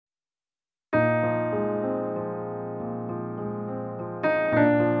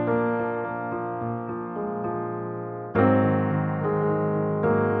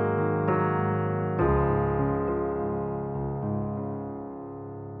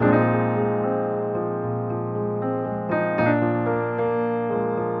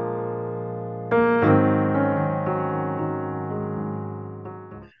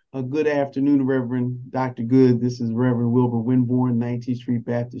Good afternoon, Reverend Dr. Goode. This is Reverend Wilbur Winborn, 19th Street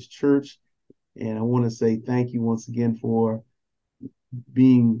Baptist Church. And I want to say thank you once again for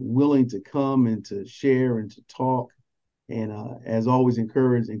being willing to come and to share and to talk. And as always,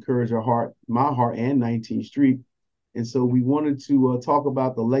 encourage my heart and 19th Street. And so we wanted to talk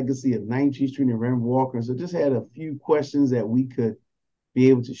about the legacy of 19th Street and Reverend Walker. So just had a few questions that we could be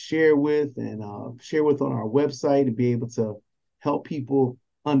able to share with and share with on our website and be able to help people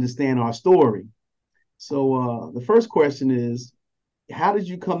understand our story. So the first question is, how did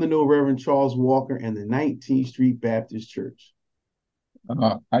you come to know Reverend Charles Walker and the 19th Street Baptist Church?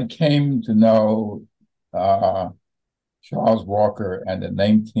 I came to know Charles Walker and the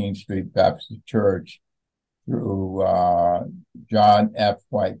 19th Street Baptist Church through John F.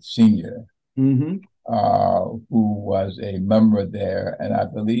 White Sr., Mm-hmm. who was a member there. And I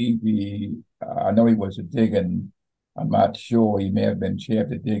believe I know he was a deacon. I'm not sure. He may have been chair of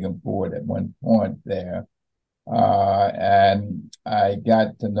the deacon board at one point there. And I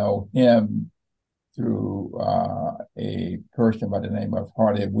got to know him through a person by the name of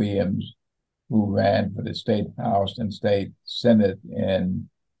Hardy Williams, who ran for the state house and state senate in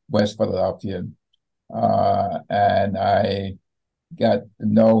West Philadelphia. And I got to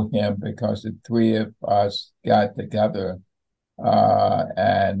know him because the three of us got together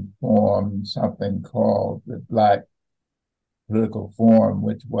and formed something called the Black Political Forum,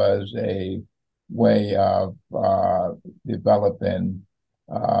 which was a way of developing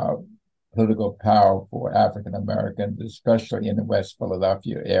political power for African Americans, especially in the West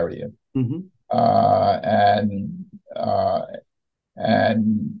Philadelphia area. Mm-hmm.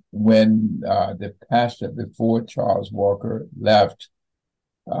 And when the pastor before Charles Walker left,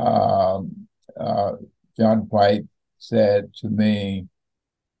 John White said to me,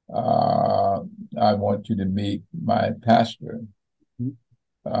 I want you to meet my pastor,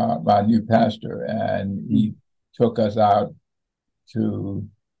 my new pastor. And he took us out to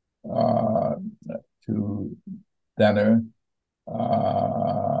dinner,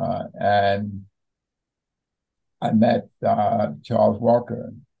 and I met Charles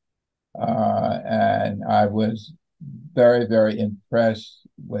Walker, and I was very, very impressed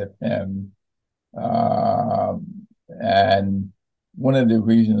with him. And one of the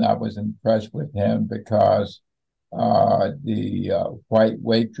reasons I was impressed with him because the white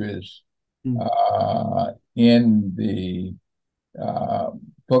waitress in the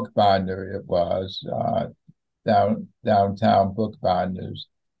bookbinder, it was downtown bookbinders,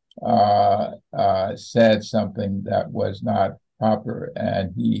 said something that was not proper,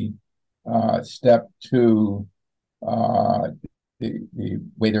 and he stepped to the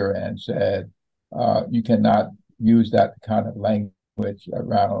waiter and said, you cannot use that kind of language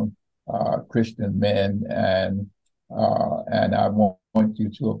around Christian men, and I want you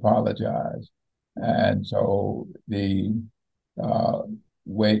to apologize. And so the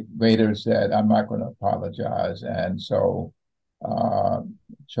waiter said, I'm not going to apologize. And so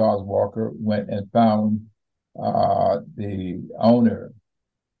Charles Walker went and found the owner.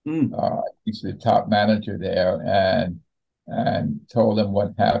 He's the top manager there, and told him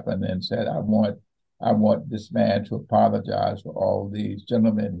what happened and said, I want this man to apologize for all these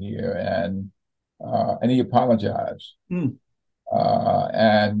gentlemen here, and he apologized. And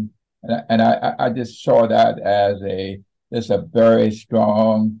I just saw that as a very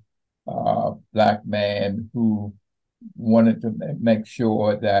strong Black man who wanted to make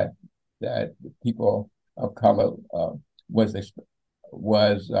sure that people of color was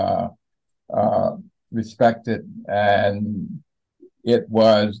respected, and that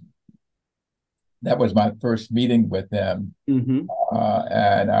was my first meeting with him. Mm-hmm.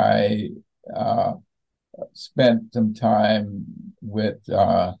 And I spent some time with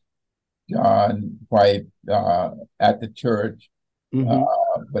John White at the church.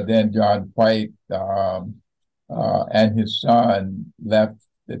 But then John White and his son left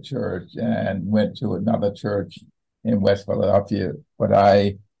the church and went to another church in West Philadelphia. But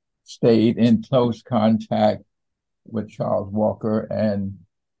I stayed in close contact with Charles Walker, and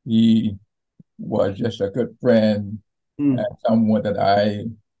he was just a good friend and someone that I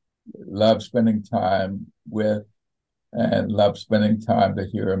loved spending time with, and loved spending time to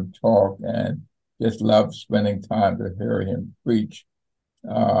hear him talk, and just loved spending time to hear him preach,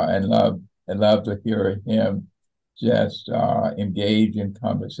 and love to hear him just engage in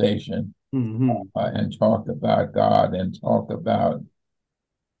conversation and talk about God and talk about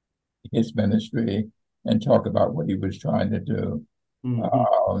his ministry and talk about what he was trying to do.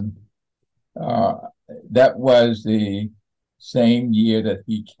 That was the same year that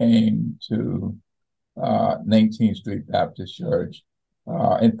he came to 19th Street Baptist Church.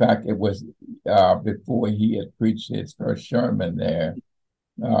 In fact, it was before he had preached his first sermon there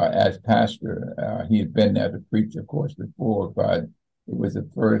as pastor. He had been there to preach, of course, before, but it was the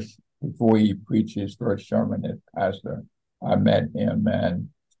first, before he preached his first sermon as pastor. I met him and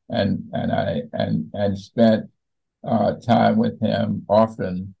spent time with him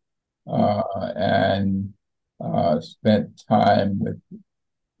often, and spent time with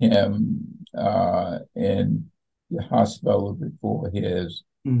him in the hospital before his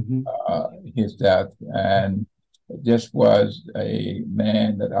death, and just was a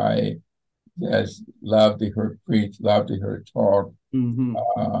man that I just loved to hear preach, loved to hear talk,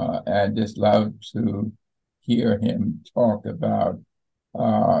 and just loved to hear him talk about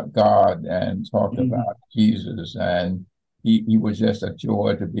God and talk about Jesus. And he was just a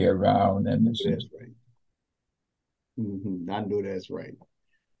joy to be around and listen. That's right. I know that's right.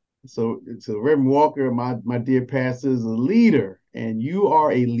 So Reverend Walker, my dear pastor, is a leader, and you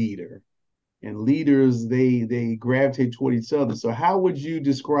are a leader. And leaders, they gravitate toward each other. So how would you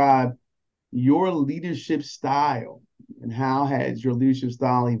describe your leadership style, and how has your leadership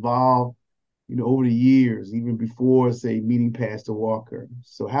style evolved, over the years, even before, say, meeting Pastor Walker?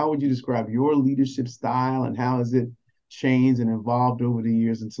 So how would you describe your leadership style, and how has it changed and evolved over the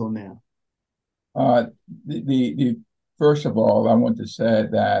years until now? The first of all, I want to say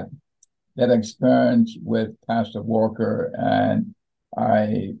that experience with Pastor Walker and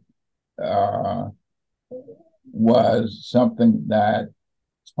I was something that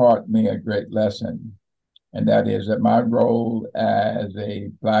taught me a great lesson, and that is that my role as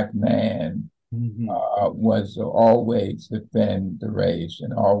a Black man was to always defend the race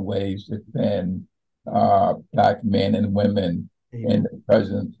and always defend Black men and women in the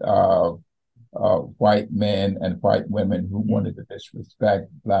presence of white men and white women who wanted to disrespect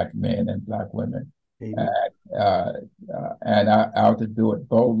Black men and Black women. And I ought to do it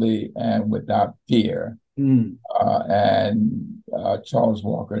boldly and without fear. And Charles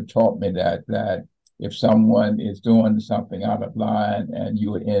Walker taught me that if someone is doing something out of line and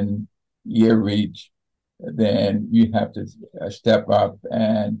you're in ear reach, then you have to step up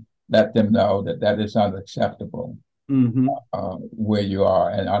and let them know that is unacceptable where you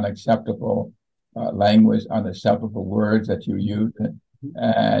are, and unacceptable language, unacceptable words that you use,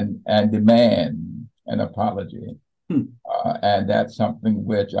 and demand an apology. And that's something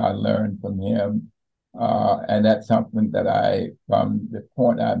which I learned from him. And that's something that from the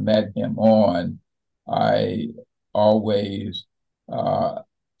point I met him on, I always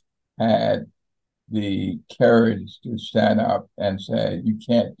had the courage to stand up and say, you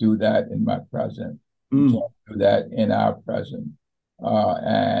can't do that in my presence. You can't do that in our presence.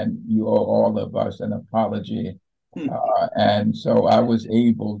 And you owe all of us an apology. And so I was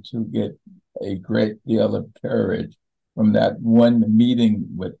able to get a great deal of courage from that one meeting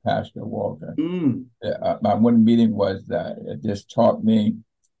with Pastor Walker. My one meeting was that it just taught me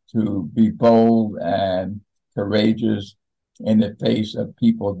to be bold and courageous in the face of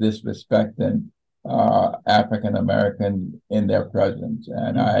people disrespecting African American in their presence.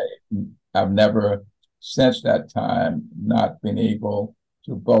 And I've never, since that time, not been able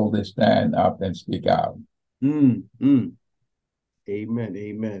to boldly stand up and speak out. Amen.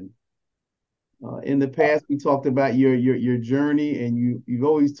 Amen. In the past, we talked about your journey, and you've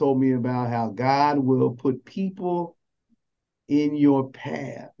always told me about how God will put people in your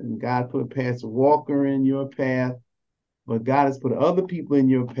path, and God put Pastor Walker in your path, but God has put other people in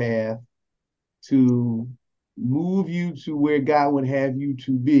your path to move you to where God would have you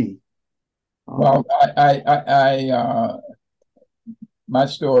to be. Well, my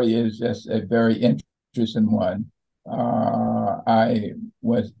story is just a very interesting one. I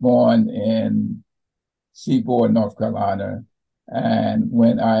was born in Seaboard, North Carolina, and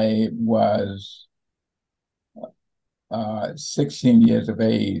when I was 16 years of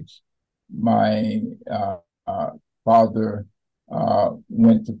age, my father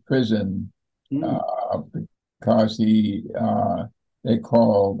went to prison because they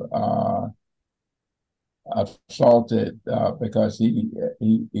called assaulted because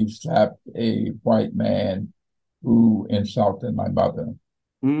he slapped a white man who insulted my mother.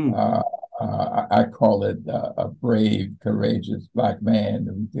 I call it a brave, courageous Black man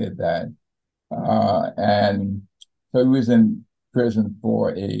who did that. And so he was in prison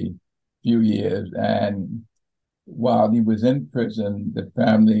for a few years. And while he was in prison, the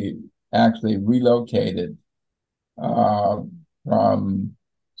family actually relocated from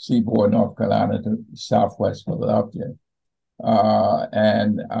Seaboard, North Carolina to Southwest Philadelphia.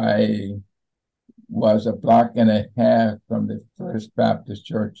 And I was a block and a half from the First Baptist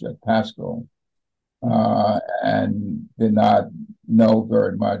Church at Pasco. and did not know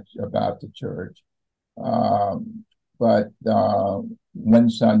very much about the church. But one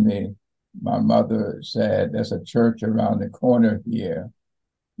Sunday, my mother said, "There's a church around the corner here,"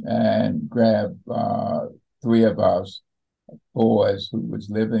 and grabbed three of us boys who was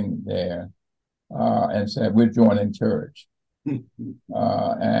living there and said, "We're joining church."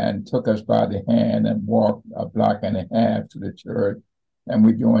 And took us by the hand and walked a block and a half to the church, and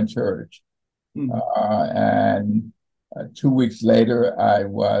we joined church. And 2 weeks later, I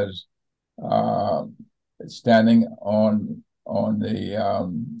was standing on the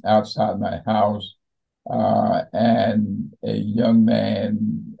outside my house, and a young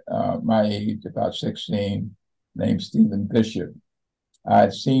man my age, about 16, named Stephen Bishop.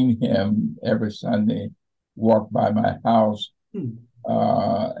 I'd seen him every Sunday walk by my house, and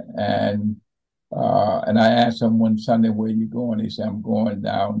I asked him one Sunday, "Where are you going?" He said, "I'm going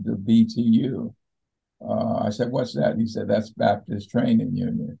down to BTU." I said, "What's that?" He said, "That's Baptist Training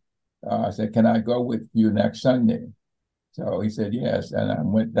Union." I said, "Can I go with you next Sunday?" So he said, "Yes." And I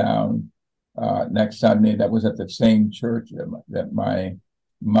went down next Sunday. That was at the same church that my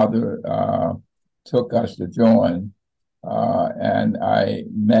mother took us to join. And I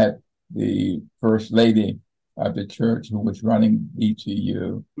met the first lady of the church who was running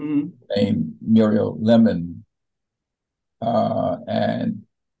BTU, named Muriel Lemon. And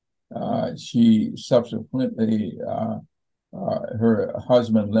she subsequently, her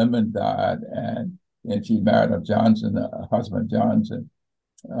husband Lemon died, and then she married a Johnson, husband Johnson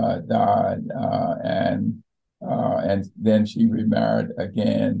died, and then she remarried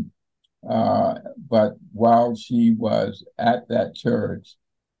again. But while she was at that church,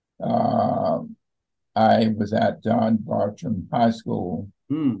 I was at John Bartram High School,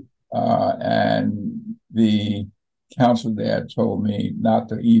 and the counselor there told me not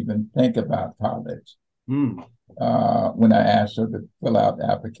to even think about college. When I asked her to fill out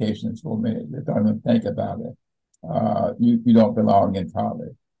applications for me, they don't even think about it. You don't belong in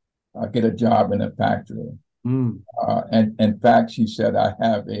college. Get a job in a factory. And in fact, she said, "I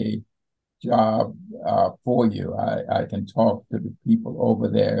have a job for you. I can talk to the people over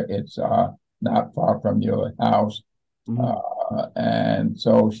there. It's not far from your house." And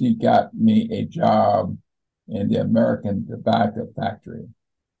so she got me a job in the American tobacco factory.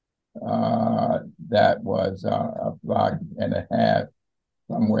 That was a block and a half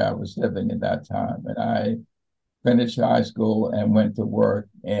from where I was living at that time. And I finished high school and went to work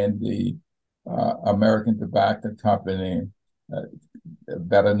in the American Tobacco Company,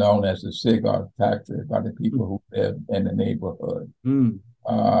 better known as the cigar factory by the people who live in the neighborhood.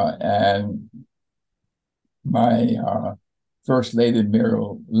 And my first lady,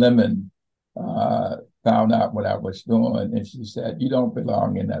 Muriel Lemon, found out what I was doing, and she said, "You don't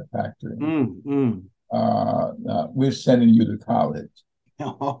belong in that factory. We're sending you to college."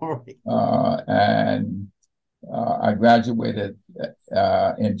 All right. And I graduated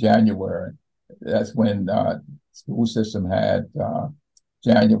in January. That's when the school system had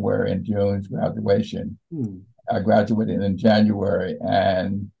January and June's graduation. I graduated in January,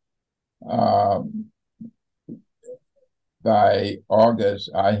 and by August,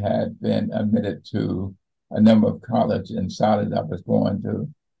 I had been admitted to a number of colleges and decided I was going to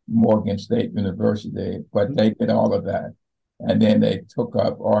Morgan State University, but they did all of that. And then they took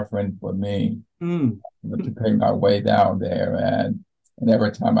up offering for me to pay my way down there. And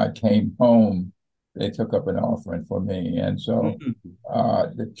every time I came home, they took up an offering for me. And so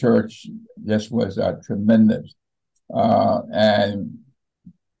the church just was tremendous.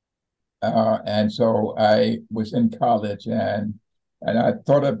 And so I was in college, and I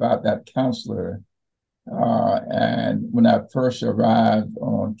thought about that counselor. And when I first arrived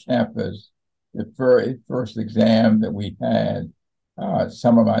on campus, the very first exam that we had,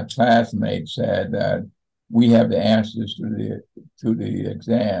 some of my classmates said that we have the answers to the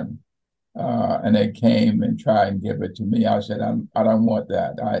exam, and they came and tried and give it to me. I said, I don't want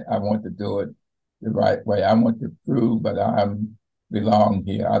that. I want to do it the right way. I want to prove that I belong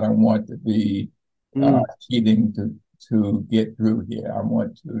here. I don't want to be cheating to get through here. I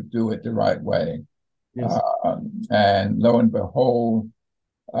want to do it the right way. Yes. And lo and behold,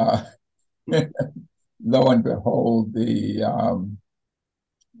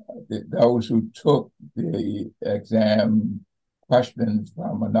 those who took the exam questions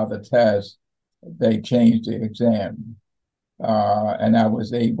from another test, they changed the exam, and I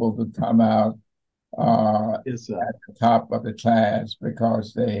was able to come out Yes, at the top of the class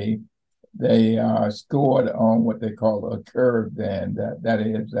because they scored on what they call a curve. Then that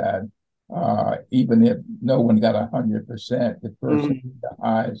is that even if no one got 100%, the person with the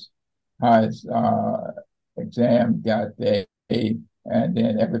highest exam, got the A, and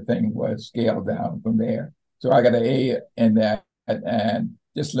then everything was scaled down from there. So I got an A in that, and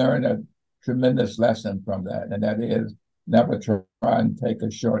just learned a tremendous lesson from that, and that is never try and take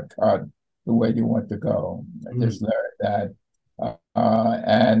a shortcut the way you want to go. I just learned that,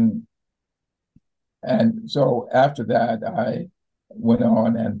 and so after that, I went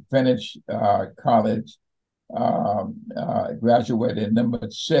on and finished college. Graduated number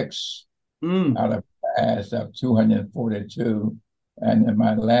 6 out of class of 242. And in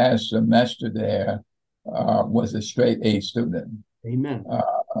my last semester there, was a straight A student. Amen.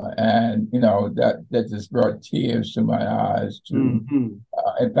 And that just brought tears to my eyes too.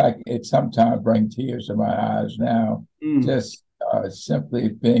 In fact, it sometimes brings tears to my eyes now. Just simply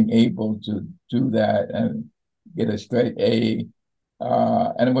being able to do that and get a straight A.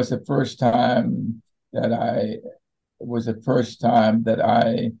 And it was the first time that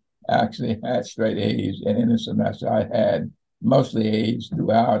I actually had straight A's. And in the semester, I had mostly A's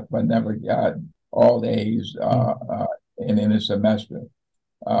throughout, but never got all A's in a semester.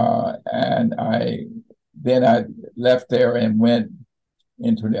 And I left there and went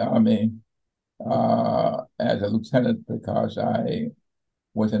into the Army as a lieutenant because I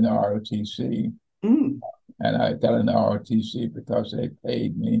was in the ROTC. And I got in the ROTC because they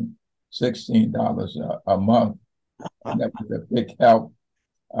paid me $16 a month. And that was a big help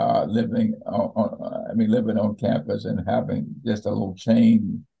living on campus and having just a little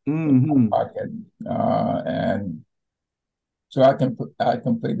change in my pocket. And so I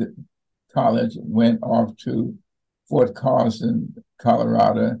completed college, went off to Fort Carson,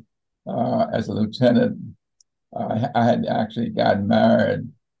 Colorado, as a lieutenant. I had actually gotten married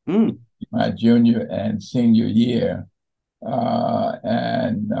my junior and senior year,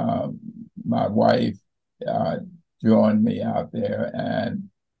 and my wife joined me out there,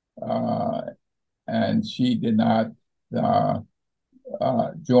 and she did not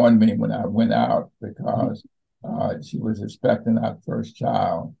join me when I went out because she was expecting our first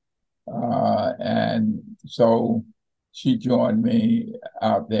child, and so she joined me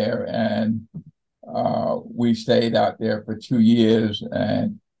out there, and we stayed out there for 2 years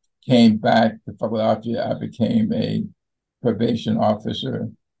and came back to Philadelphia. I became a probation officer,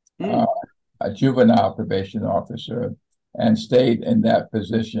 a juvenile probation officer, and stayed in that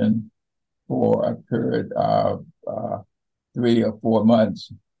position for a period of 3 or 4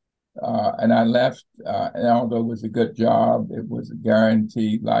 months. And I left, and although it was a good job, it was a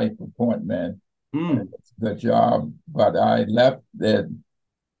guaranteed life appointment. It's a good job, but I left it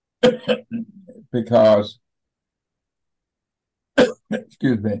because,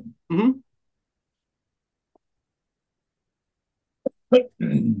 excuse me.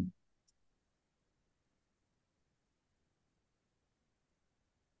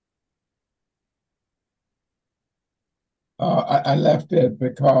 I left it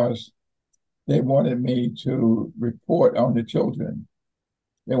because they wanted me to report on the children.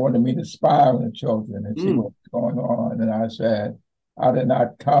 They wanted me to spy on the children and see what's going on. And I said, I did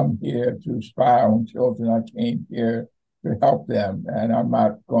not come here to spy on children. I came here to help them, and I'm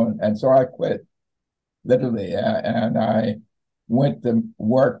not going. And so I quit, literally, and I went to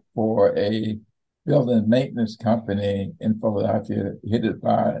work for a building maintenance company in Philadelphia, headed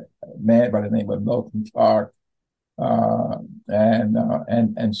by a man by the name of Milton Clark,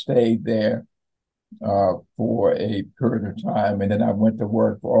 and stayed there for a period of time. And then I went to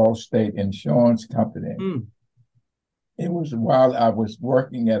work for Allstate Insurance Company. It was while I was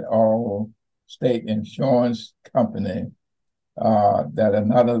working at Allstate Insurance Company that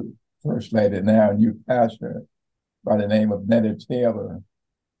another first lady, now a new pastor by the name of Netta Taylor,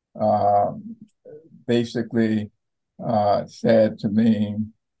 basically said to me,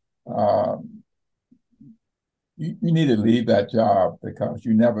 you need to leave that job because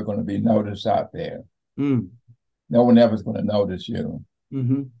you're never going to be noticed out there. No one ever is going to notice you.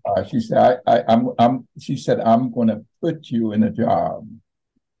 She said, she said, I'm going to put you in a job.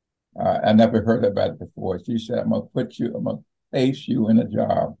 I never heard about it before. She said, I'm going to place you in a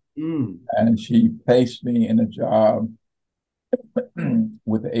job. And she placed me in a job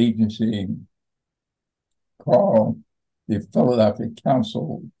with the agency called the Philadelphia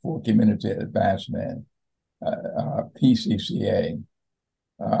Council for Community Advancement, PCCA.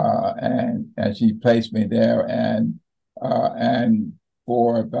 And she placed me there, and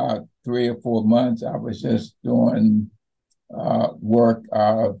for about 3 or 4 months, I was just doing work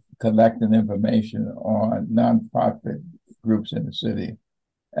of collecting information on nonprofit groups in the city.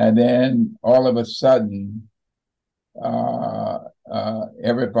 And then all of a sudden,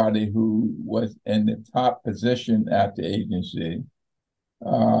 everybody who was in the top position at the agency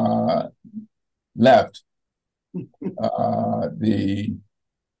uh, left. The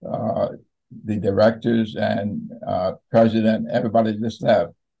uh, the directors and president, everybody just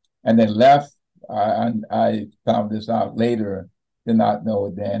left. And they left, and I found this out later, did not know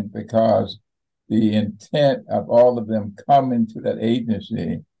it then, because the intent of all of them coming to that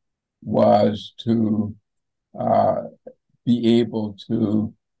agency was to uh, be able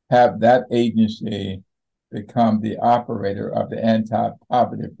to have that agency become the operator of the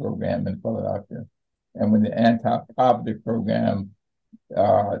anti-poverty program in Philadelphia. And when the anti-poverty program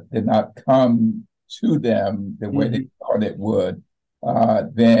did not come to them the way they thought it would,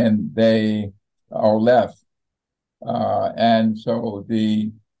 then they all left. And so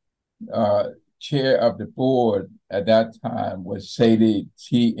the chair of the board at that time was Sadie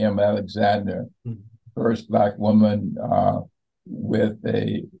T.M. Alexander, first Black woman with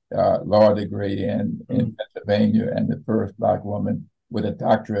a law degree in Pennsylvania, and the first Black woman with a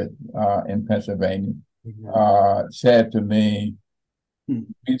doctorate in Pennsylvania, said to me,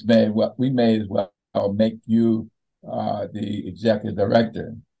 we may as well make you the executive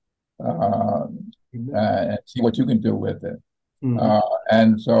director and see what you can do with it.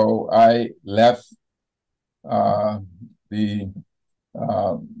 And so I left I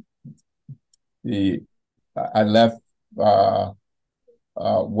left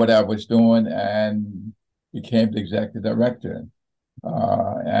what I was doing and became the executive director.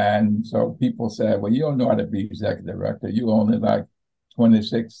 And so people said, well, you don't know how to be executive director. You only like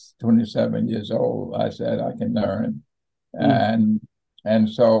 26, 27 years old. I said, I can learn. And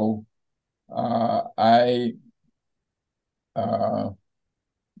so I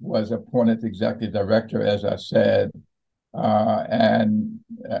was appointed executive director, as I said. And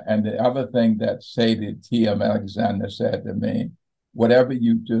the other thing that Sadie T.M. Alexander said to me, whatever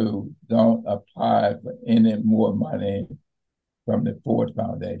you do, don't apply for any more money from the Ford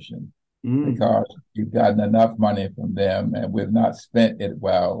Foundation, because you've gotten enough money from them and we've not spent it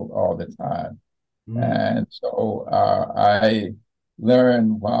well all the time. And so I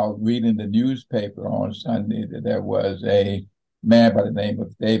learned while reading the newspaper on Sunday that there was a man by the name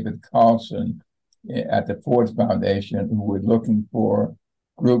of David Carlson at the Ford Foundation who was looking for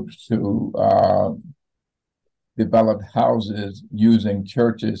groups to develop houses using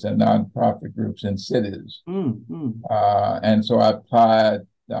churches and nonprofit groups in cities. And so I applied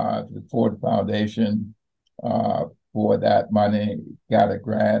to the Ford Foundation for that money, got a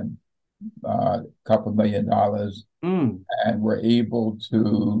grant, a couple $1 million, and were able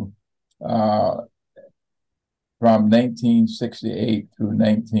to, from 1968 through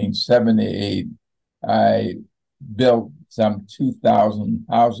 1978, I built some 2,000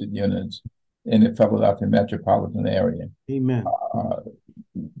 housing units in the Philadelphia metropolitan area. Amen.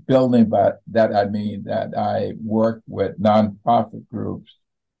 Building by that, I mean that I worked with nonprofit groups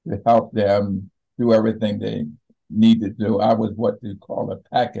to help them do everything they need to do. I was what you call a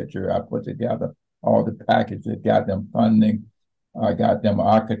packager. I put together all the packages, got them funding, got them an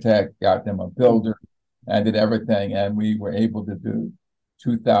architect, got them a builder, and did everything. And we were able to do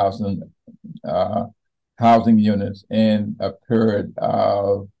 2,000 housing units in a period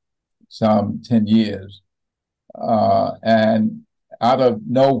of some 10 years. And out of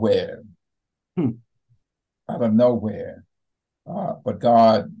nowhere, but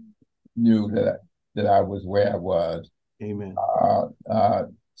God knew that I was where I was. Amen.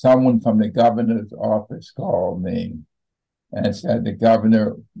 Someone from the governor's office called me and said the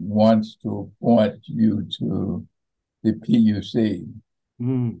governor wants to appoint you to the PUC.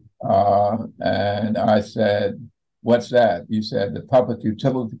 And I said, what's that? He said, the Public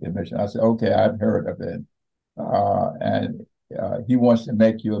Utility Commission. I said, okay, I've heard of it. And he wants to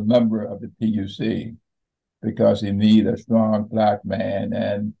make you a member of the PUC because he needs a strong Black man.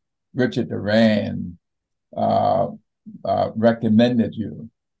 And Richard Duran recommended you.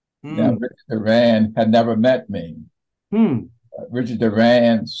 Now, Richard Duran had never met me. Richard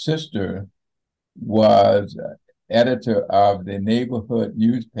Duran's sister was editor of the neighborhood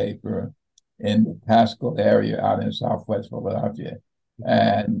newspaper in the Pasco area out in Southwest Philadelphia,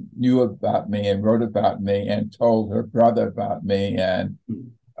 and knew about me and wrote about me and told her brother about me. And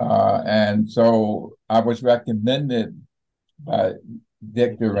so I was recommended by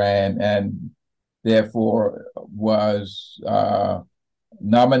Dick Duran and therefore was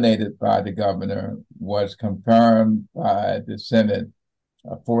nominated by the governor, was confirmed by the Senate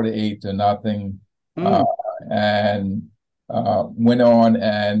 48-0, and went on,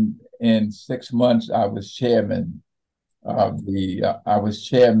 and in 6 months I was chairman of the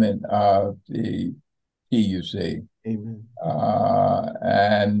PUC. Amen.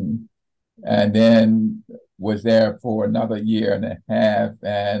 And then was there for another year and a half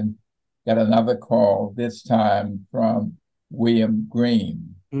and got another call, this time from William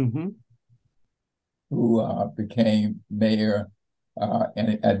Green, who became mayor.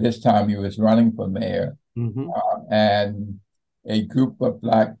 And at this time, he was running for mayor. And a group of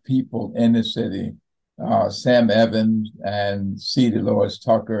Black people in the city, Sam Evans and C. Dolores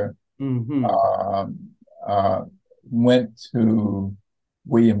Tucker, went to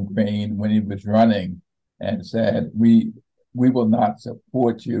William Green when he was running and said, we will not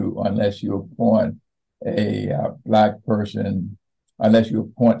support you unless you appoint a Black person, unless you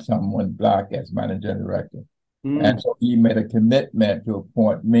appoint someone Black as managing director. And so he made a commitment to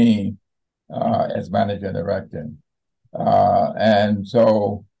appoint me as managing director. And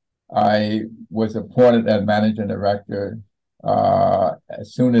so I was appointed as managing director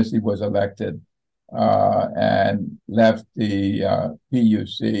as soon as he was elected, and left the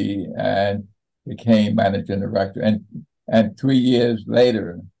PUC and became managing director. And 3 years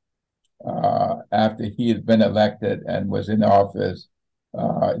later, after he had been elected and was in office,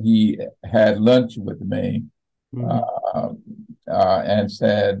 he had lunch with me and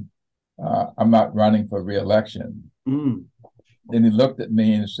said, I'm not running for re-election. Then he looked at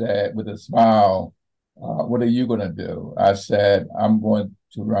me and said, with a smile, what are you going to do? I said, I'm going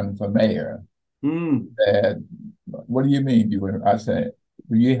to run for mayor. Said, what do you mean? I said,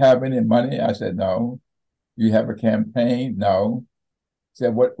 do you have any money? I said, no. Do you have a campaign? No. He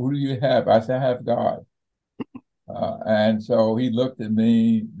said, who do you have? I said, I have God. And so he looked at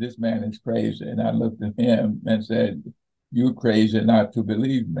me, this man is crazy. And I looked at him and said, you're crazy not to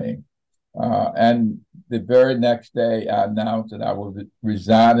believe me. And the very next day, I announced that I would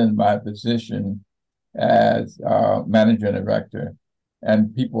resign in my position as managing director.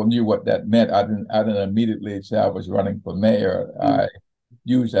 And people knew what that meant. I didn't immediately say I was running for mayor. I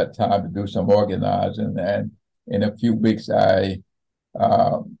used that time to do some organizing. And in a few weeks, I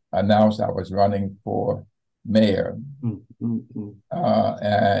announced I was running for mayor.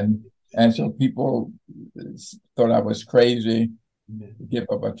 And so people thought I was crazy to give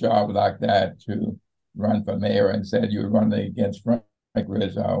up a job like that to run for mayor, and said, you're running against Frank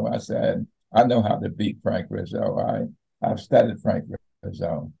Rizzo. I said, I know how to beat Frank Rizzo. I've studied Frank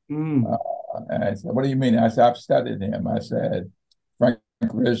Rizzo. And I said, what do you mean? I said, I've studied him. I said, Frank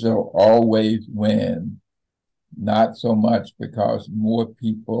Rizzo always wins, not so much because more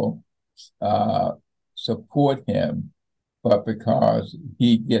people support him, but because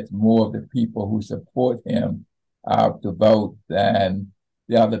he gets more of the people who support him out to vote than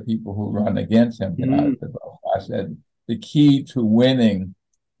the other people who run against him get out to vote. I said, the key to winning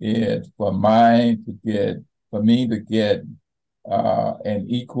is for me to get an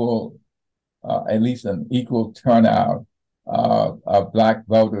equal, at least an equal turnout of Black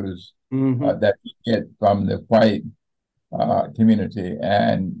voters that we get from the white community,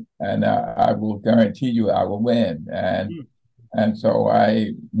 and I will guarantee you I will win. And so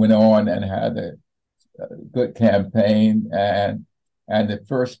I went on and had a good campaign, and the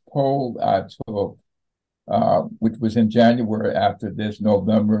first poll I took, which was in January after this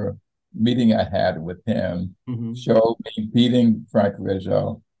November meeting I had with him, showed me beating Frank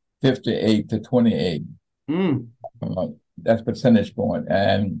Rizzo 58 to 28. That's percentage point.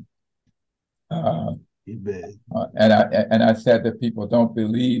 And I said to people, don't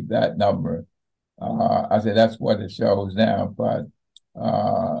believe that number. I said, that's what it shows now, but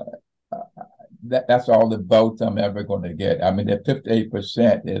that's all the votes I'm ever going to get. I mean, the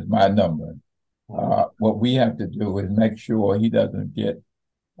 58% is my number. What we have to do is make sure he doesn't get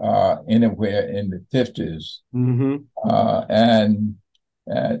anywhere in the 50s,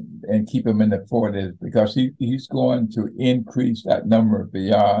 and keep him in the 40s, because he's going to increase that number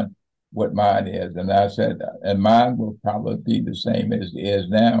beyond what mine is. And I said, and mine will probably be the same as it is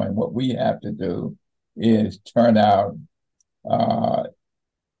now. And what we have to do is turn out the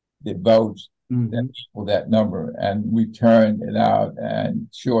votes that equal that number. And we turned it out, and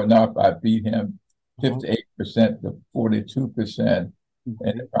sure enough, I beat him 58% to 42%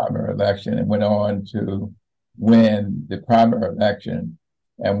 in the primary election, and went on to win the primary election,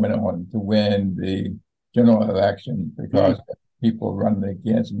 and went on to win the general election, because people running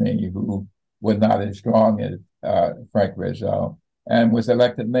against me who were not as strong as Frank Rizzo, and was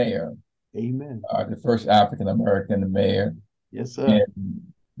elected mayor. Amen. The first African-American mayor in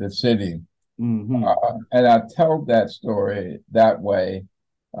the city. And I tell that story that way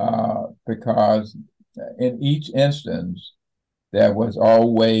because in each instance, there was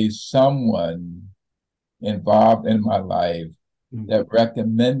always someone involved in my life that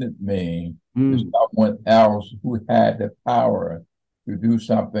recommended me to someone else who had the power to do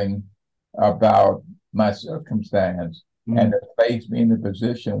something about my circumstance and to place me in a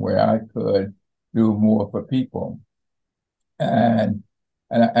position where I could do more for people. And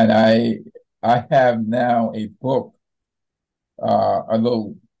I have now a book, a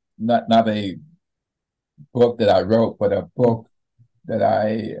little, not a book that I wrote, but a book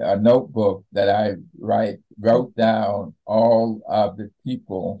a notebook that I wrote down all of the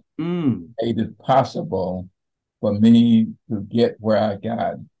people made it possible for me to get where I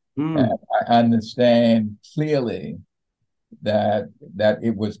got. And I understand clearly that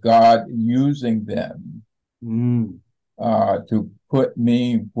it was God using them to put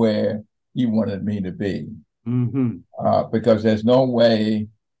me where He wanted me to be. Because there's no way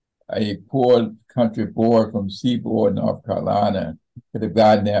a poor country boy from Seaboard, North Carolina, could have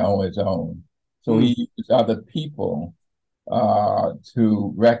gotten there on his own. So he used other people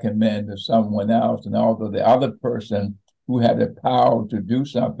to recommend to someone else. And although the other person who had the power to do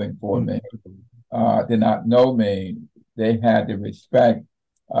something for me did not know me, they had the respect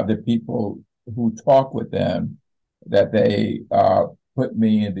of the people who talked with them, that they put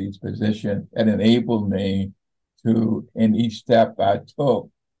me in these positions and enabled me to, in each step I took,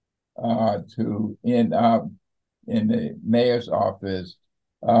 to end up in the mayor's office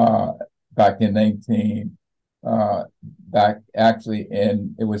back in 19, it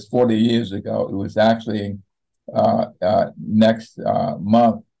was 40 years ago. It was actually next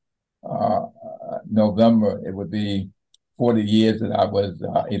month, November, it would be 40 years that I was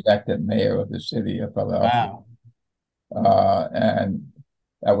elected mayor of the city of Philadelphia. Wow. And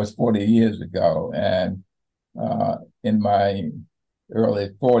that was 40 years ago. And in my early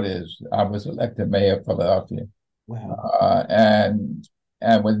 40s, I was elected mayor of Philadelphia. Wow. And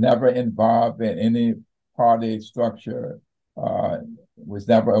was never involved in any party structure, was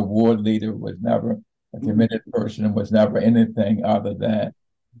never a ward leader, was never a committed person, was never anything other than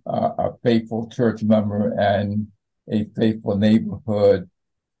a faithful church member and a faithful neighborhood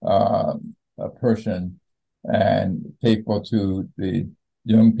person, and faithful to the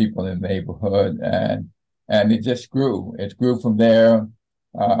young people in the neighborhood. And it just grew. It grew from there.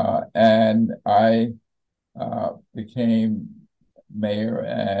 And I became mayor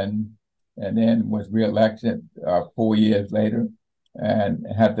and then was reelected 4 years later and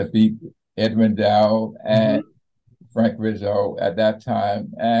had to beat Edwin Dow and Frank Rizzo at that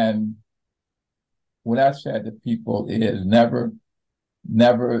time. And what I said to people is never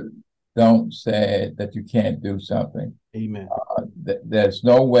don't say that you can't do something. Amen. There's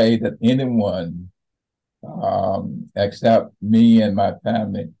no way that anyone except me and my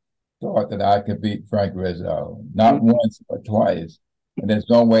family thought that I could beat Frank Rizzo, not once but twice. And there's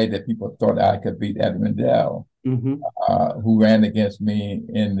no way that people thought I could beat Edwin Dell, who ran against me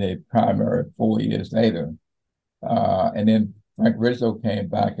in the primary 4 years later. And then Frank Rizzo came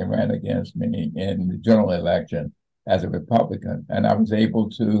back and ran against me in the general election as a Republican. And I was able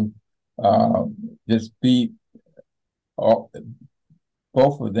to just beat both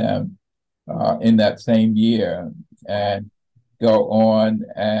of them in that same year and go on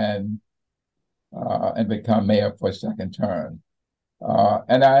and become mayor for a second term.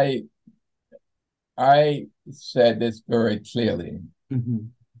 And I said this very clearly.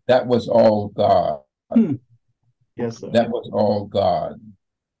 That was all God. Yes, sir. That was all God.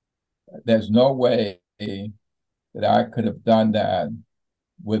 There's no way that I could have done that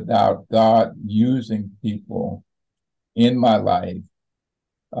without God using people in my life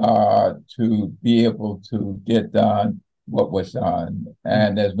to be able to get done what was done.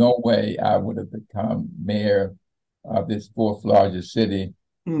 And there's no way I would have become mayor of this fourth largest city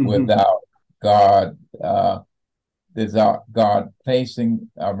without God, God placing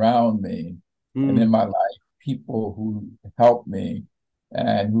around me and in my life people who helped me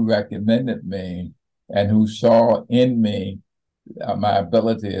and who recommended me and who saw in me my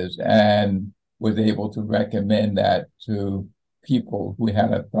abilities and was able to recommend that to people who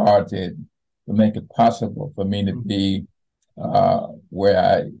had authority to make it possible for me to be where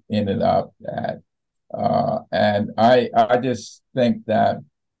I ended up at. And I just think that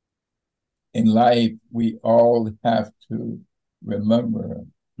in life, we all have to remember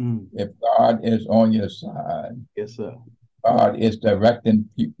if God is on your side, yes, sir. God is directing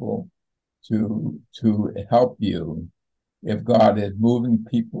people to help you. If God is moving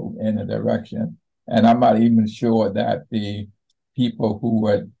people in a direction, and I'm not even sure that the people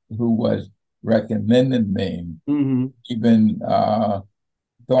who was recommending me even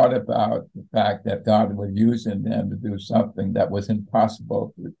thought about the fact that God was using them to do something that was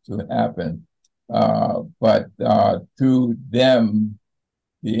impossible to happen. But through them,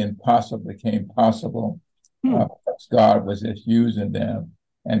 the impossible became possible. God was just using them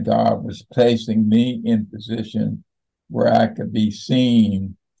and God was placing me in position where I could be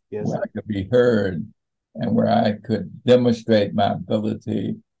seen, Yes, where sir. I could be heard, and where I could demonstrate my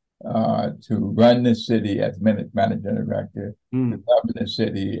ability to run the city as managing director, to govern the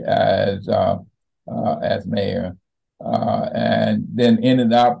city as mayor, and then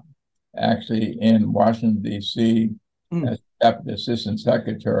ended up actually in Washington, D.C. as Assistant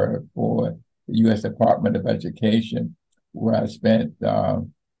Secretary for the U.S. Department of Education, where I spent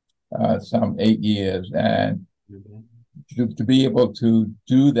some 8 years. And to be able to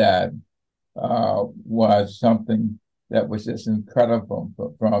do that was something that was just incredible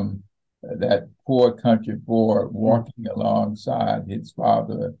from that poor country boy walking alongside his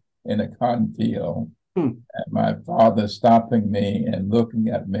father in a cotton field. And my father stopping me and looking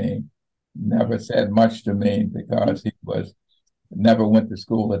at me, never said much to me because he was never went to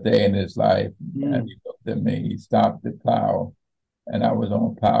school a day in his life. And he looked at me, he stopped the plow, and I was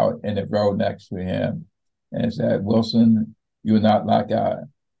on plow in the road next to him and said, "Wilson, you're not like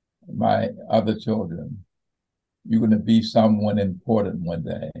my other children. You're going to be someone important one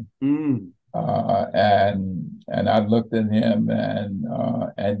day." And I looked at him,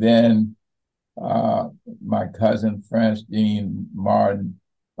 and then my cousin Francine Martin,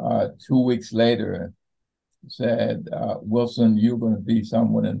 2 weeks later, said, "Wilson, you're going to be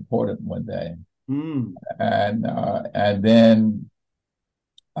someone important one day." And then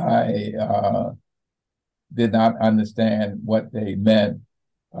I did not understand what they meant,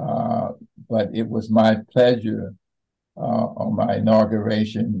 but it was my pleasure on my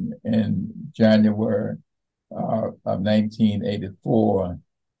inauguration in January of 1984,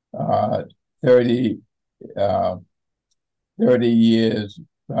 30, 30 years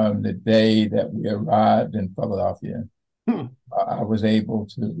from the day that we arrived in Philadelphia. I was able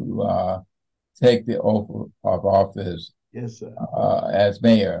to take the oath of office. Yes, sir. As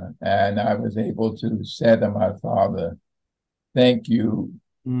mayor, and I was able to say to my father, "Thank you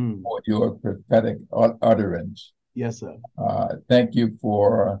for your prophetic utterance. Yes, sir. Thank you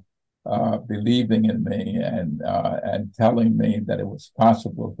for believing in me and telling me that it was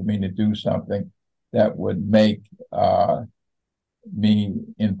possible for me to do something that would make me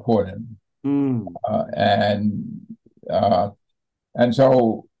important." And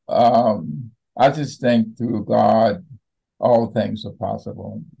so I just think through God, all things are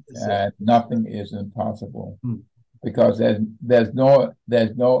possible, and nothing is impossible, because there's no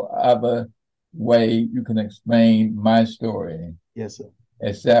other way you can explain my story. Yes, sir.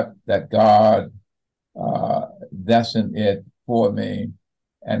 Except that God destined it for me,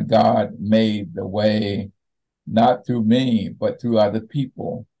 and God made the way, not through me, but through other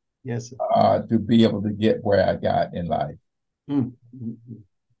people. Yes, sir. To be able to get where I got in life.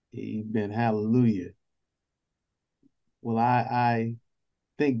 Amen. Hallelujah. Well, I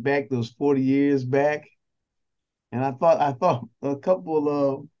think back those 40 years back, and I thought a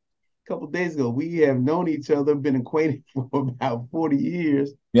couple days ago, we have known each other, been acquainted for about 40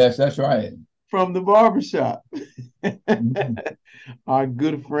 years. Yes, that's right. From the barbershop. Our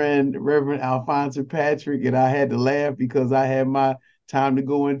good friend, Reverend Alphonso Patrick, and I had to laugh because I had my time to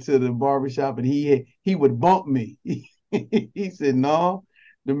go into the barbershop, and he would bump me. He said, "No,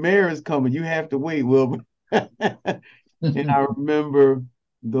 the mayor is coming. You have to wait, Wilbur." And I remember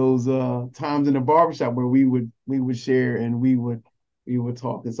those times in the barbershop where we would share and we would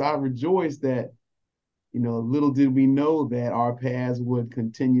talk. And so I rejoice that, little did we know that our paths would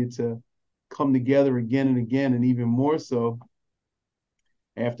continue to come together again and again, and even more so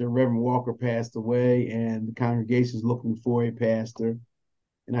after Reverend Walker passed away and the congregation is looking for a pastor.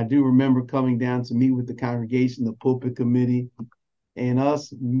 And I do remember coming down to meet with the congregation, the pulpit committee, and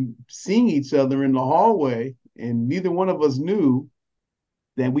us seeing each other in the hallway, and neither one of us knew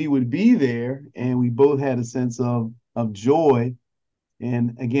that we would be there, and we both had a sense of joy,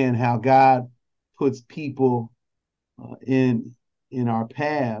 and again, how God puts people in our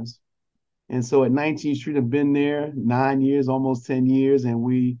paths. And so at 19th Street, I've been there 9 years, almost 10 years,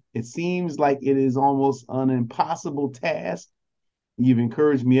 and it seems like it is almost an impossible task. You've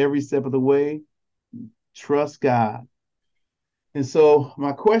encouraged me every step of the way. Trust God. And so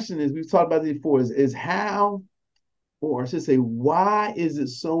my question is, we've talked about this before, is how, or I should say, why is it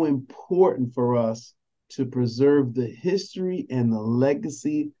so important for us to preserve the history and the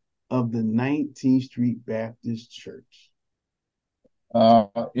legacy of the 19th Street Baptist Church?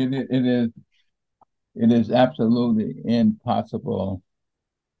 It is absolutely impossible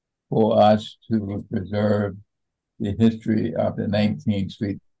for us to preserve the history of the 19th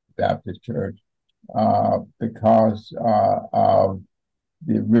Street Baptist Church because of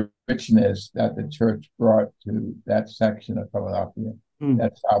the richness that the church brought to that section of Philadelphia.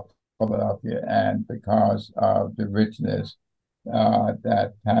 That's South Philadelphia, and because of the richness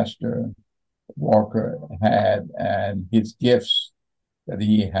that Pastor Walker had and his gifts that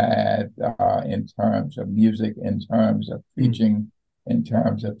he had in terms of music, in terms of preaching, in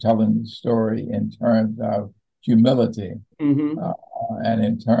terms of telling the story, in terms of humility, and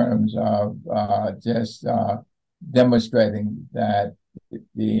in terms of just demonstrating that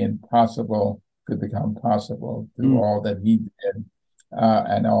the impossible could become possible through all that he did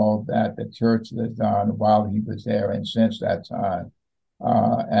and all that the church has done while he was there and since that time.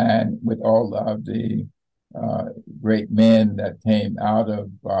 And with all of the great men that came out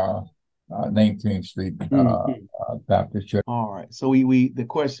of 19th Street Baptist Church. All right. So the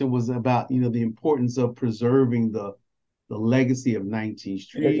question was about, the importance of preserving the legacy of 19th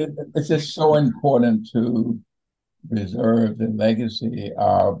Street. It's just so important to preserve the legacy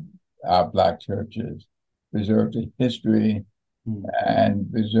of our Black churches, preserve the history,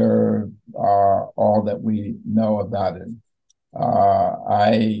 and preserve all that we know about it.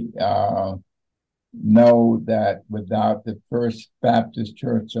 I know that without the First Baptist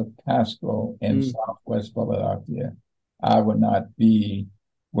Church of Pasco in Southwest Philadelphia, I would not be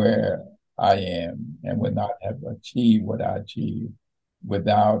where I am and would not have achieved what I achieved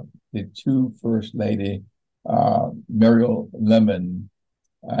without the two First Lady, Muriel Lemon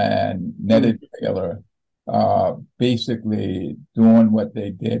and Nettie Taylor, basically doing what they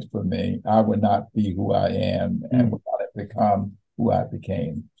did for me. I would not be who I am and would not have become who I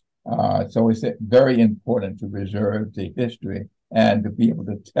became. So it's very important to preserve the history and to be able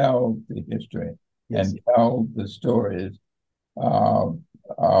to tell the history and tell the stories of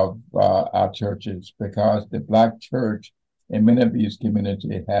our churches, because the Black church in many of these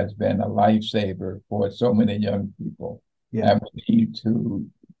communities has been a lifesaver for so many young people. And we need to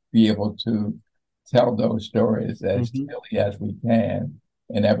be able to tell those stories as clearly as we can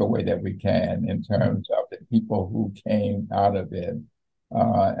in every way that we can in terms of the people who came out of it.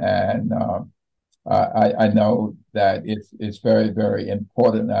 I know that it's very, very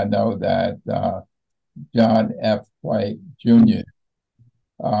important. I know that John F. White Jr.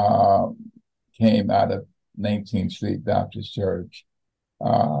 Came out of 19th Street Baptist Church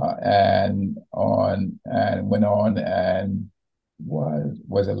and went on and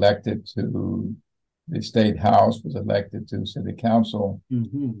was elected to the state house, was elected to city council,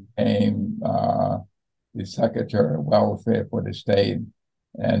 became the secretary of welfare for the state,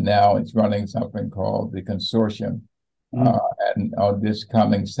 and now it's running something called the consortium. And on this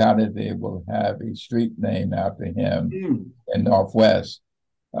coming Saturday, we'll have a street named after him in Northwest.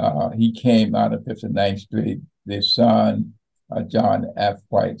 He came out of 59th Street, the son, John F.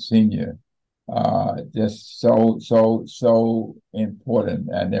 White Sr., just so important.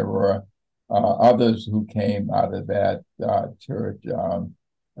 And there were others who came out of that church,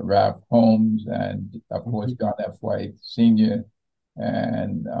 Ralph Holmes, and of course, John F. White Sr.,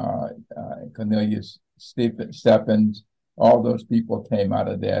 and Cornelius Stephens. All those people came out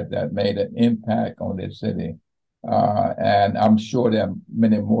of there that made an impact on this city. And I'm sure there are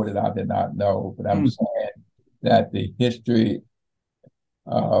many more that I did not know, but I'm saying that the history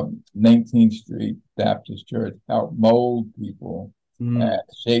of 19th Street Baptist Church helped mold people and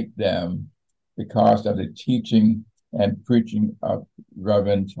shape them because of the teaching and preaching of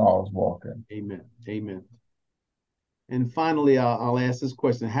Reverend Charles Walker. Amen. Amen. And finally, I'll ask this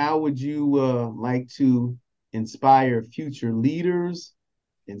question. How would you like to inspire future leaders,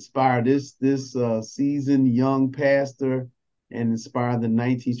 inspire this seasoned young pastor, and inspire the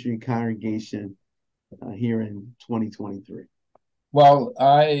 19th Street congregation here in 2023? Well,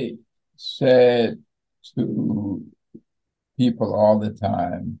 I said to people all the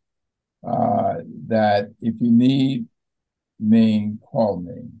time that if you need me, call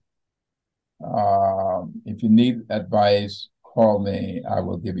me. If you need advice, call me. I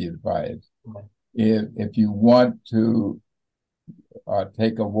will give you advice. If you want to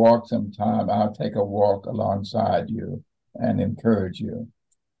take a walk sometime, I'll take a walk alongside you and encourage you.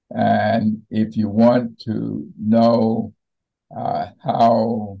 And if you want to know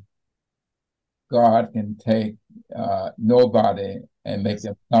how God can take nobody and make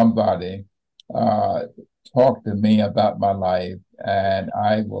them somebody, talk to me about my life, and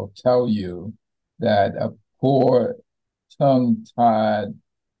I will tell you that a poor, tongue-tied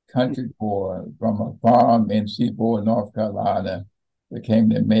country boy from a farm in Seaboard, North Carolina, became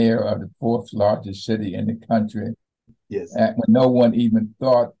the mayor of the fourth largest city in the country. Yes. And when no one even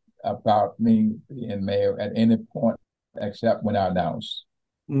thought about me being mayor at any point except when I announced.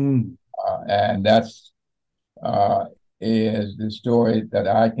 And that's is the story that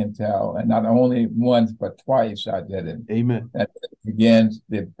I can tell, and not only once but twice I did it. Amen. And against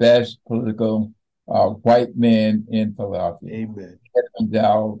the best political white men in Philadelphia. Amen.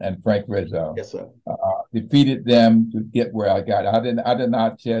 Mandel and Frank Rizzo. Yes, sir. Defeated them to get where I got. I did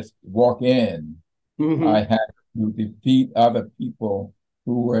not just walk in. I had to defeat other people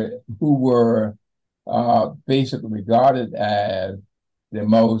who were basically regarded as the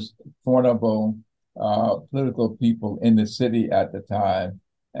most formidable political people in the city at the time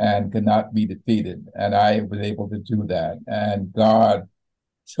and could not be defeated. And I was able to do that. And God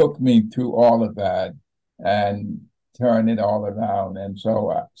took me through all of that and turned it all around. And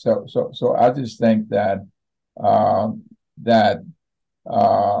so I just think that that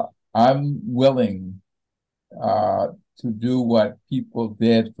I'm willing to do what people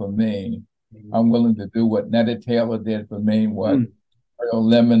did for me. I'm willing to do what Netta Taylor did for me, what Earl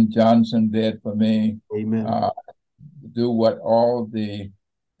Lemon Johnson did for me. Amen. Do what all the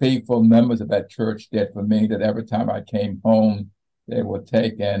faithful members of that church did for me, that every time I came home, they would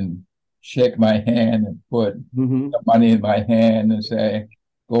take and shake my hand and put the money in my hand and say,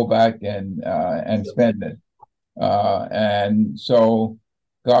 go back and spend it. And so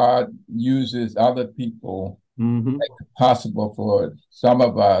God uses other people to make it possible for some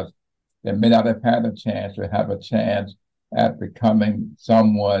of us that may not have had a chance to have a chance at becoming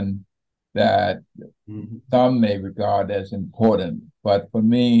someone that some may regard as important. But for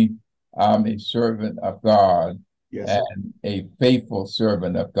me, I'm a servant of God. Yes, and a faithful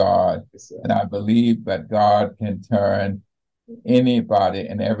servant of God. Yes, and I believe that God can turn anybody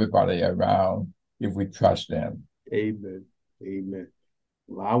and everybody around if we trust him. Amen. Amen.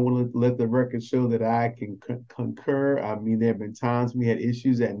 Well, I want to let the record show that I can concur. I mean, there have been times we had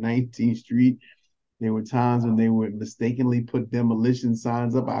issues at 19th Street. There were times when they would mistakenly put demolition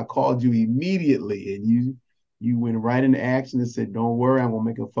signs up. I called you immediately, and you went right into action and said, "Don't worry, I'm gonna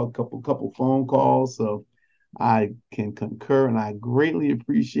make a couple phone calls." So I can concur, and I greatly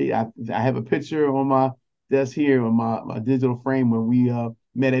appreciate. I have a picture on my desk here on my digital frame when we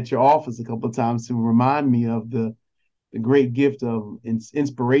met at your office a couple of times to remind me of the great gift of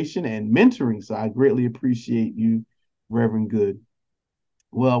inspiration and mentoring. So I greatly appreciate you, Reverend Goode.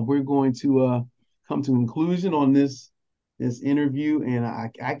 Well, we're going to come to a conclusion on this interview, and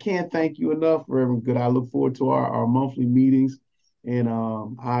I can't thank you enough, Reverend Goode. I look forward to our monthly meetings. And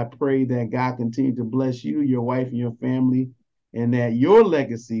I pray that God continue to bless you, your wife, and your family, and that your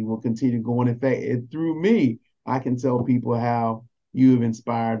legacy will continue to go on. In fact, through me, I can tell people how you have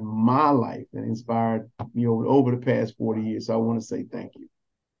inspired my life and inspired me over the past 40 years. So I want to say thank you.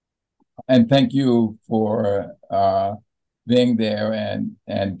 And thank you for being there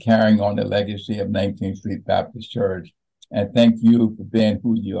and carrying on the legacy of 19th Street Baptist Church. And thank you for being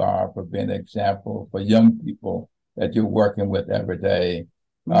who you are, for being an example for young people that you're working with every day,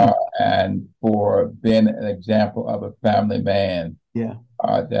 and for being an example of a family man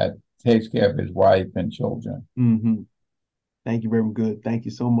that takes care of his wife and children. Thank you, Reverend Goode. Thank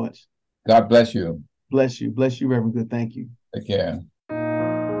you so much. God bless you. Bless you. Bless you, Reverend Goode. Thank you. Take care.